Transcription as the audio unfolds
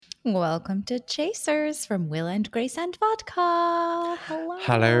Welcome to Chasers from Will and Grace and Vodka. Hello.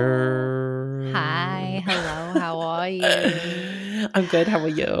 Hello. Hi. Hello. How are you? I'm good. How are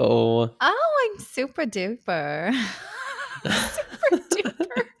you? Oh, I'm super duper. Super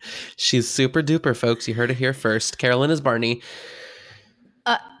duper. She's super duper, folks. You heard it here first. Carolyn is Barney.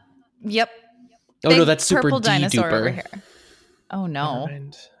 Yep. Oh, Big no, that's super purple dinosaur duper. over here. Oh, Never no.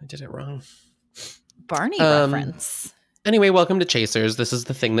 mind. I did it wrong. Barney reference. Anyway, welcome to Chasers. This is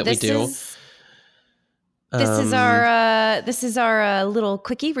the thing that we do. This is our little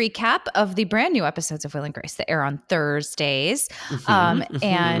quickie recap of the brand new episodes of Will and Grace that air on Thursdays.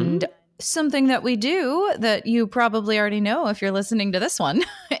 And something that we do that you probably already know if you're listening to this one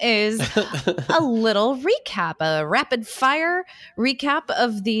is a little recap, a rapid fire recap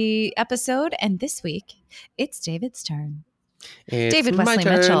of the episode. And this week, it's David's turn. It's David my Wesley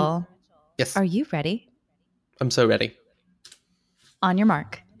turn. Mitchell. Yes. Are you ready? I'm so ready. On your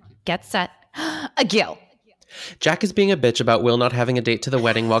mark. Get set. A gill. Jack is being a bitch about Will not having a date to the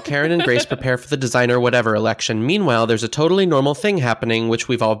wedding while Karen and Grace prepare for the designer whatever election. Meanwhile, there's a totally normal thing happening, which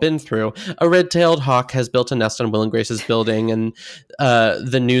we've all been through. A red-tailed hawk has built a nest on Will and Grace's building, and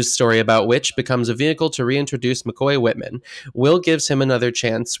the news story about which becomes a vehicle to reintroduce McCoy Whitman. Will gives him another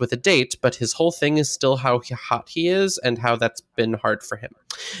chance with a date, but his whole thing is still how hot he is and how that's been hard for him.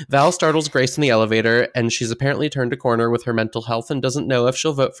 Val startles Grace in the elevator, and she's apparently turned a corner with her mental health and doesn't know if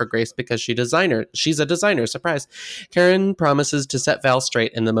she'll vote for Grace because she's a designer. Surprise. Karen promises to set Val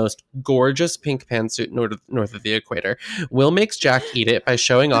straight in the most gorgeous pink pantsuit north of the equator. Will makes Jack eat it by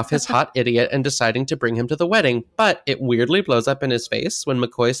showing off his hot idiot and deciding to bring him to the wedding, but it weirdly blows up in his face when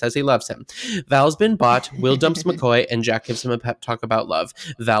McCoy says he loves him. Val's been bought, Will dumps McCoy, and Jack gives him a pep talk about love.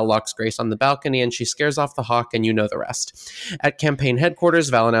 Val locks Grace on the balcony and she scares off the hawk, and you know the rest. At campaign headquarters,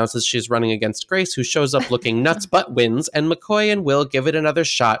 Val announces she's running against Grace, who shows up looking nuts but wins, and McCoy and Will give it another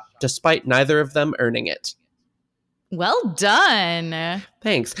shot, despite neither of them earning it. Well done.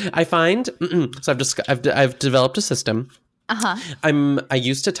 Thanks. I find so I've developed a system. I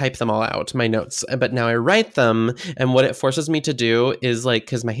used to type them all out, my notes, but now I write them, and what it forces me to do is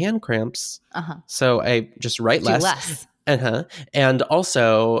because my hand cramps. So I just write less. And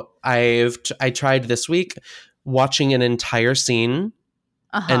also I tried this week watching an entire scene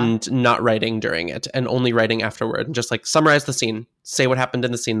and not writing during it and only writing afterward, and just summarize the scene, say what happened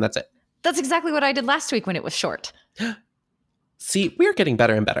in the scene. That's it. That's exactly what I did last week when it was short. See, we're getting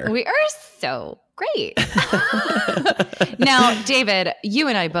better and better. We are so great. Now, David, you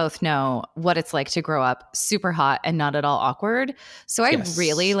and I both know what it's like to grow up super hot and not at all awkward. So I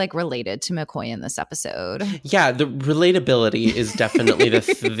really related to McCoy in this episode. Yeah, the relatability is definitely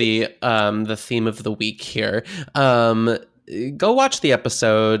the theme of the week here. Go watch the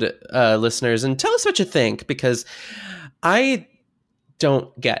episode, listeners, and tell us what you think, because I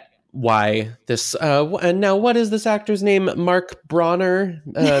don't get why this and now what is this actor's name? Mark Bronner.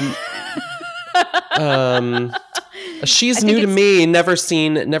 She's new to me, never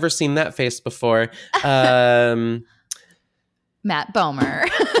seen that face before. Matt Bomer.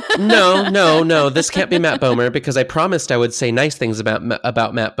 No, this can't be Matt Bomer, because I promised I would say nice things about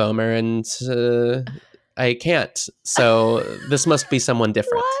Matt Bomer, and I can't, so this must be someone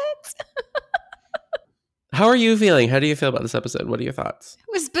different. What? How are you feeling? How do you feel about this episode? What are your thoughts?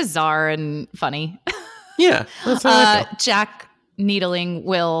 It was bizarre and funny. Yeah. That's how I feel. Jack needling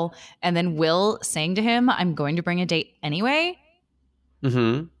Will, and then Will saying to him, I'm going to bring a date anyway.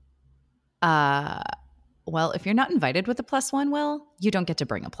 Mm-hmm. Well, if you're not invited with a +1, Will, you don't get to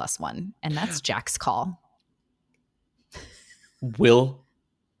bring a +1. And that's Jack's call. Will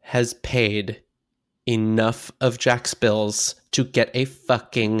has paid enough of Jack's bills to get a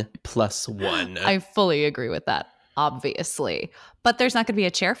fucking +1. I fully agree with that, obviously. But there's not going to be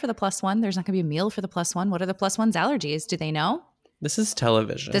a chair for the +1. There's not going to be a meal for the +1. What are the +1's allergies? Do they know? This is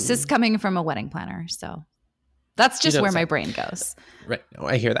television. This is coming from a wedding planner, so that's just where my brain goes. Right. No,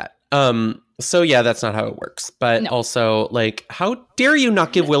 I hear that. So yeah, that's not how it works. But also, how dare you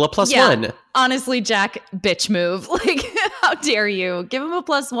not give Will a +1? Honestly, Jack, bitch move. How dare you? Give him a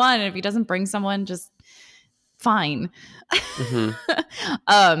 +1. And if he doesn't bring someone, just fine.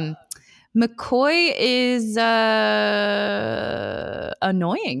 Mm-hmm. McCoy is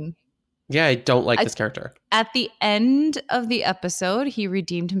annoying. Yeah, I don't like this character. At the end of the episode, he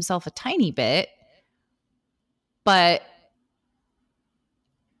redeemed himself a tiny bit. But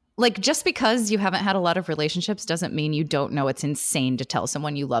just because you haven't had a lot of relationships doesn't mean you don't know it's insane to tell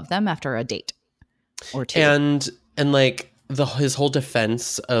someone you love them after a date or two. And his whole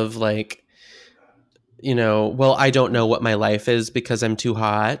defense of well, I don't know what my life is because I'm too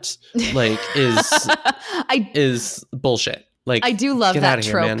hot, is bullshit. Like, I do love get that outta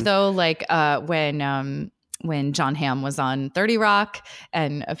here, trope man. though. Like when John Hamm was on 30 Rock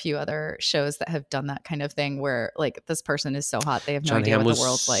and a few other shows that have done that kind of thing where like this person is so hot they have no John idea Hamm what was the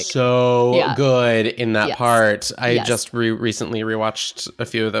world's like. so Yeah. good in that Yes. part. I Yes. just recently rewatched a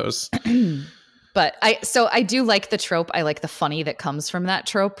few of those. But I do like the trope. I like the funny that comes from that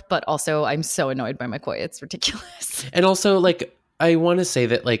trope, but also I'm so annoyed by McCoy. It's ridiculous. And also, like, I want to say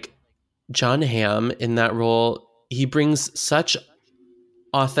that, like, John Hamm in that role, he brings such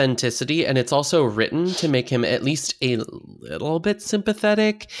authenticity, and it's also written to make him at least a little bit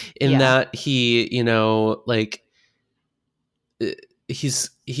sympathetic in that he, you know, like, he's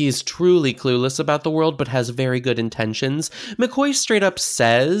truly clueless about the world but has very good intentions. McCoy straight up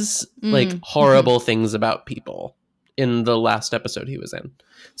says like horrible things about people in the last episode he was in.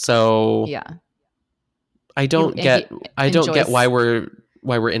 So yeah. I don't get why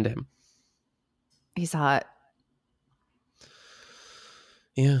we're into him. He's hot.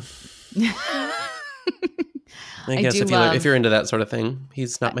 Yeah. I guess if you're into that sort of thing,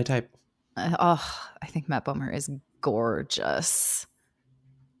 he's not my type. I think Matt Bomer is gorgeous.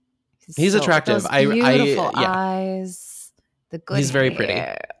 He's attractive. Those beautiful eyes. The good. He's very pretty.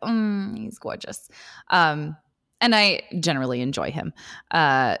 He's gorgeous. And I generally enjoy him.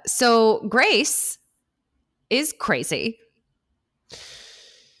 So Grace is crazy.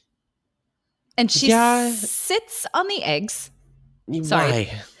 And she sits on the eggs. Sorry.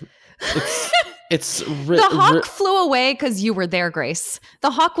 Why? The hawk flew away because you were there, Grace.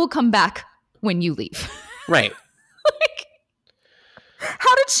 The hawk will come back when you leave. Right. Like,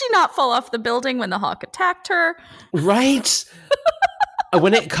 how did she not fall off the building when the hawk attacked her? Right.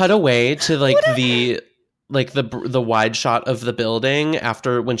 When it cut away to like the wide shot of the building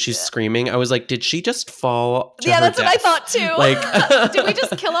after when she's screaming, I was like, did she just fall to her that's death? what I thought too. Like, did we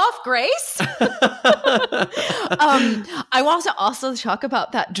just kill off Grace? I want to also talk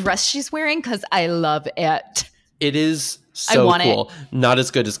about that dress she's wearing because I love it. It is so cool. Not as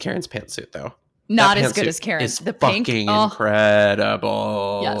good as Karen's pantsuit though. Not as good as Karen's. The pink, fucking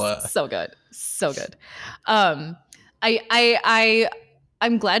incredible. Yes, so good, so good. I'm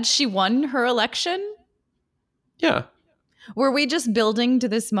glad she won her election. Yeah. Were we just building to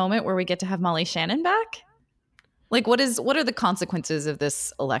this moment where we get to have Molly Shannon back? Like, what are the consequences of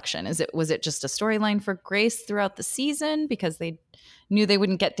this election? Was it just a storyline for Grace throughout the season because they knew they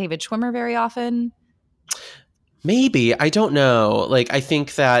wouldn't get David Schwimmer very often? Maybe. I don't know. Like, I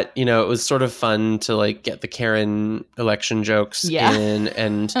think that, you know, it was sort of fun to like get the Karen election jokes in,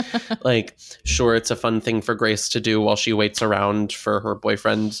 and like, sure, it's a fun thing for Grace to do while she waits around for her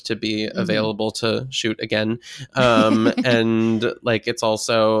boyfriend to be available to shoot again. And like, it's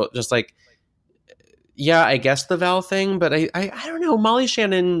also just like, yeah, I guess the Val thing, but I don't know. Molly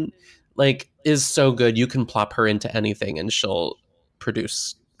Shannon like is so good. You can plop her into anything and she'll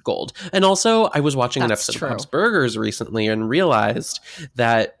produce gold. And also, I was watching an episode of Bob's Burgers recently and realized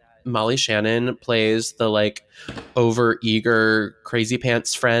that Molly Shannon plays the like over eager crazy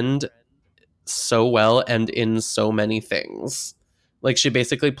pants friend so well and in so many things. Like, she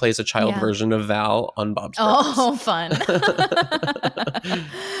basically plays a child version of Val on Bob's Burgers. Oh, fun.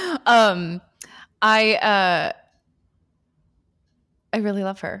 I really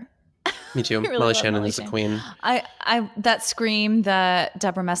love her. Me too. Really Molly Shannon is a queen. I that scream that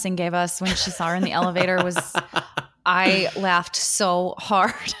Deborah Messing gave us when she saw her in the elevator was, I laughed so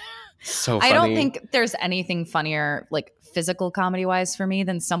hard. So funny. I don't think there's anything funnier, like physical comedy wise for me,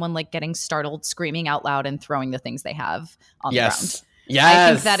 than someone like getting startled, screaming out loud and throwing the things they have on the ground. Yes.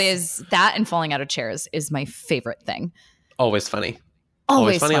 I think that and falling out of chairs is my favorite thing. Always funny.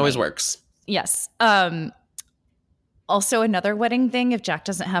 Always funny. Always works. Yes. Also, another wedding thing, if Jack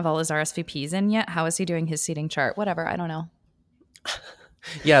doesn't have all his RSVPs in yet, how is he doing his seating chart? Whatever, I don't know.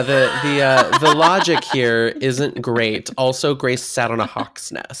 Yeah, the logic here isn't great. Also, Grace sat on a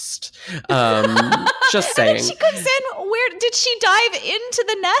hawk's nest. Just saying. And then she comes in. Where did she dive into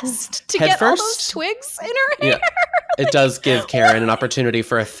the nest to get all those twigs in her hair? Yeah. It does give Karen an opportunity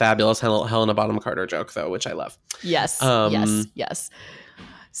for a fabulous Helena Bonham Carter joke, though, which I love. Yes, yes.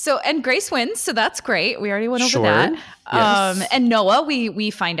 So, and Grace wins, so that's great. We already went over that. Yes. And Noah,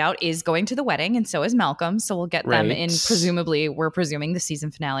 we find out, is going to the wedding, and so is Malcolm. So we'll get them in, presumably, we're presuming the season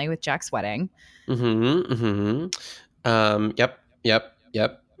finale with Jack's wedding. Yep.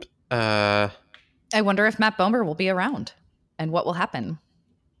 I wonder if Matt Bomer will be around and what will happen.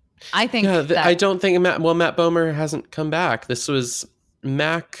 I think I don't think Matt Bomer hasn't come back. This was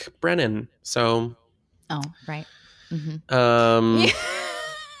Mac Brennan, so. Oh, right.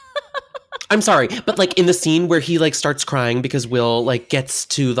 I'm sorry, but like in the scene where he like starts crying because Will like gets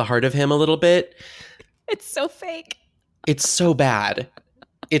to the heart of him a little bit. It's so fake. It's so bad.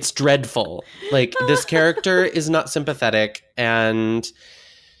 It's dreadful. Like, this character is not sympathetic, and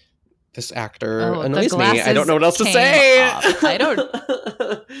this actor annoys me. I don't know what else to say. I don't.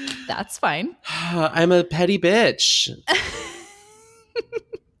 That's fine. I'm a petty bitch.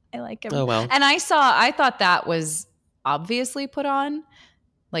 I like him. Oh, well. And I thought that was obviously put on,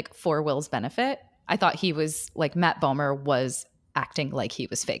 like, for Will's benefit. I thought he was, like, Matt Bomer was acting like he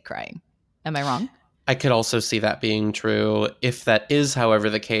was fake crying. Am I wrong? I could also see that being true. If that is, however,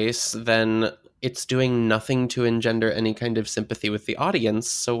 the case, then it's doing nothing to engender any kind of sympathy with the audience.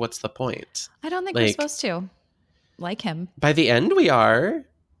 So what's the point? I don't think we're supposed to like him. By the end, we are.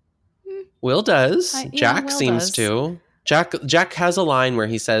 Will does. Jack Will seems does. to. Jack has a line where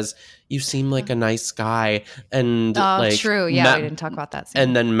he says, "You seem like a nice guy," and true. Yeah, we didn't talk about that scene.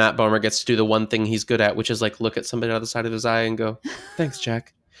 And then Matt Bomer gets to do the one thing he's good at, which is like look at somebody out of the side of his eye and go, "Thanks,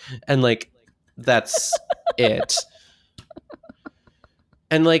 Jack," and like that's it.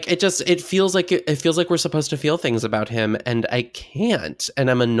 And like it feels like we're supposed to feel things about him, and I can't, and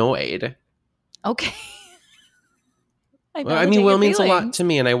I'm annoyed. Okay. I mean, Will means a lot to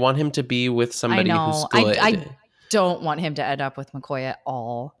me, and I want him to be with somebody who's good. I don't want him to end up with McCoy at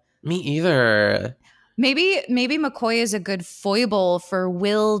all. Me either. Maybe McCoy is a good foible for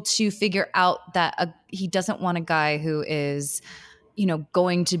Will to figure out that he doesn't want a guy who is,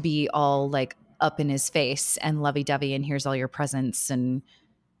 going to be all like up in his face and lovey-dovey and here's all your presents and.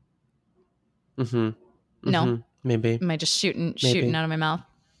 No, maybe. Am I just shooting out of my mouth?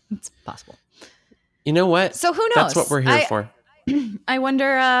 It's possible. You know what? So who knows? That's what we're here for. I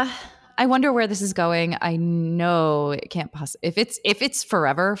wonder where this is going. I know it can't possibly. If it's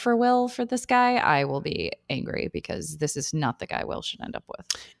forever for Will for this guy, I will be angry because this is not the guy Will should end up with.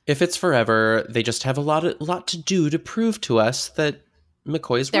 If it's forever, they just have a lot to do to prove to us that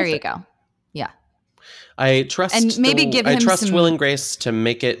McCoy's there. Worth You it. go. Yeah. I trust and maybe give him Will and Grace to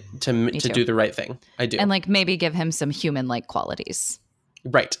make it to do the right thing. I do. And like maybe give him some human-like qualities.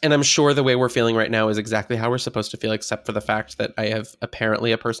 Right. And I'm sure the way we're feeling right now is exactly how we're supposed to feel, except for the fact that I have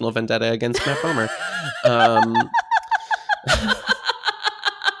apparently a personal vendetta against Matt Bomer.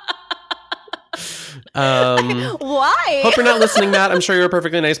 Why? Hope you're not listening, Matt. I'm sure you're a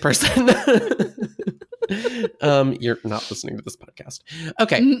perfectly nice person. You're not listening to this podcast.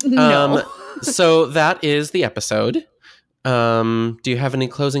 Okay. No. So that is the episode. Do you have any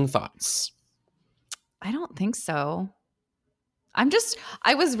closing thoughts? I don't think so. I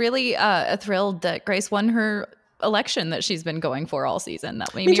was really thrilled that Grace won her election that she's been going for all season.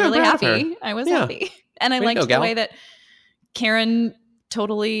 That made me really happy. I was happy. And I liked the way that Karen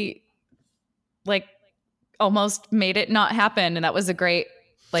totally like almost made it not happen. And that was a great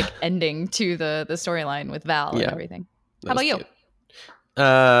like ending to the storyline with Val and everything. How about you?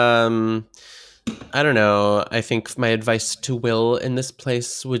 I don't know. I think my advice to Will in this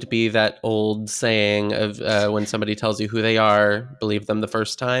place would be that old saying of when somebody tells you who they are, believe them the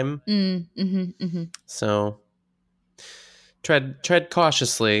first time. So tread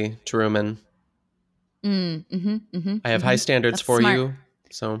cautiously, Truman. I have high standards That's for smart. you.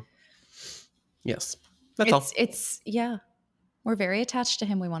 So yes, that's all. It's we're very attached to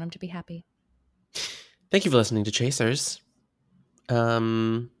him. We want him to be happy. Thank you for listening to Chasers.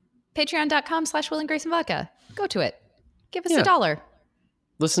 Patreon.com/Will and Grace and Vodka. Go to it. Give us $1.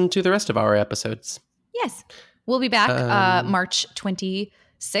 Listen to the rest of our episodes. Yes. We'll be back March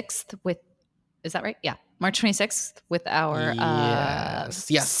 26th with, is that right? Yeah. March 26th with our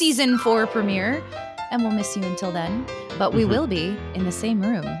season 4 premiere. And we'll miss you until then. But we will be in the same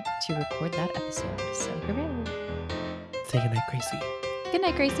room to record that episode. So hooray. Say goodnight, Gracie. Good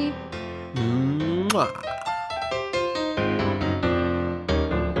night, Gracie. Mwah.